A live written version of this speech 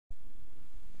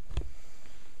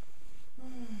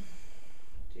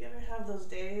those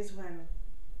days when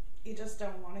you just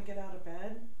don't want to get out of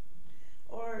bed?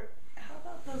 Or how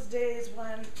about those days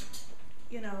when,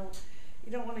 you know,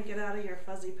 you don't want to get out of your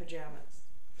fuzzy pajamas?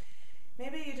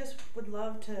 Maybe you just would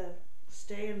love to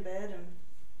stay in bed and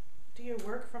do your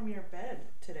work from your bed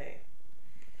today.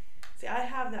 See, I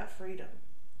have that freedom.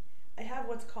 I have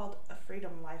what's called a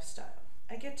freedom lifestyle.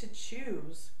 I get to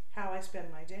choose how I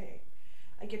spend my day.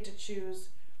 I get to choose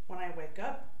when I wake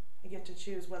up. I get to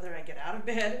choose whether I get out of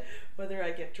bed, whether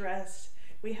I get dressed.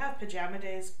 We have pajama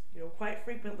days, quite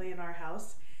frequently in our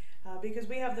house because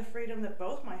we have the freedom that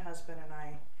both my husband and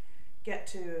I get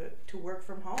to work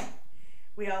from home.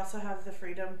 We also have the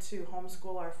freedom to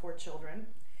homeschool our 4 children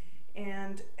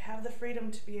and have the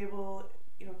freedom to be able,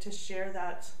 to share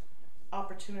that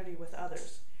opportunity with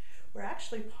others. We're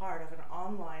actually part of an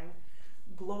online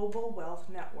global wealth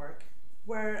network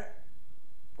where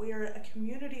we are a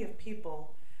community of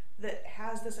people that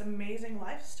has this amazing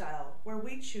lifestyle where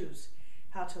we choose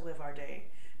how to live our day.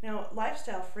 Now,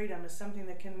 lifestyle freedom is something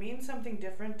that can mean something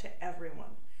different to everyone.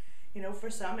 For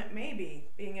some it may be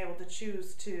being able to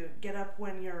choose to get up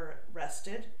when you're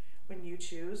rested, when you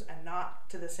choose, and not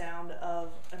to the sound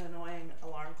of an annoying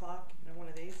alarm clock, one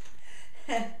of these.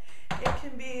 It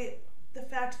can be the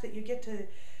fact that you get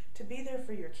to be there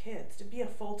for your kids, to be a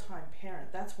full-time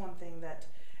parent. That's one thing that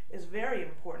is very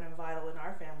important and vital in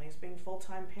our families, being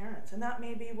full-time parents. And that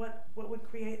may be what would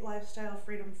create lifestyle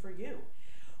freedom for you.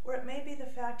 Or it may be the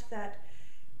fact that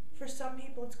for some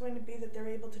people it's going to be that they're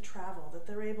able to travel, that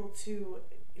they're able to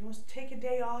take a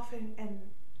day off and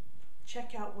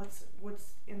check out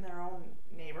what's in their own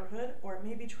neighborhood, or it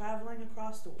may be traveling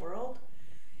across the world.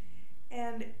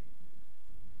 And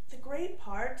the great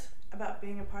part about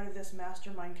being a part of this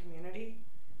mastermind community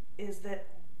is that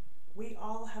we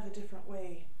all have a different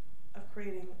way of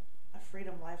creating a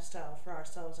freedom lifestyle for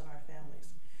ourselves and our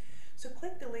families. So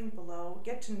click the link below,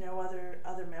 get to know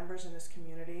other members in this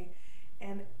community,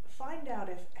 and find out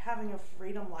if having a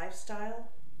freedom lifestyle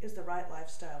is the right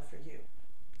lifestyle for you.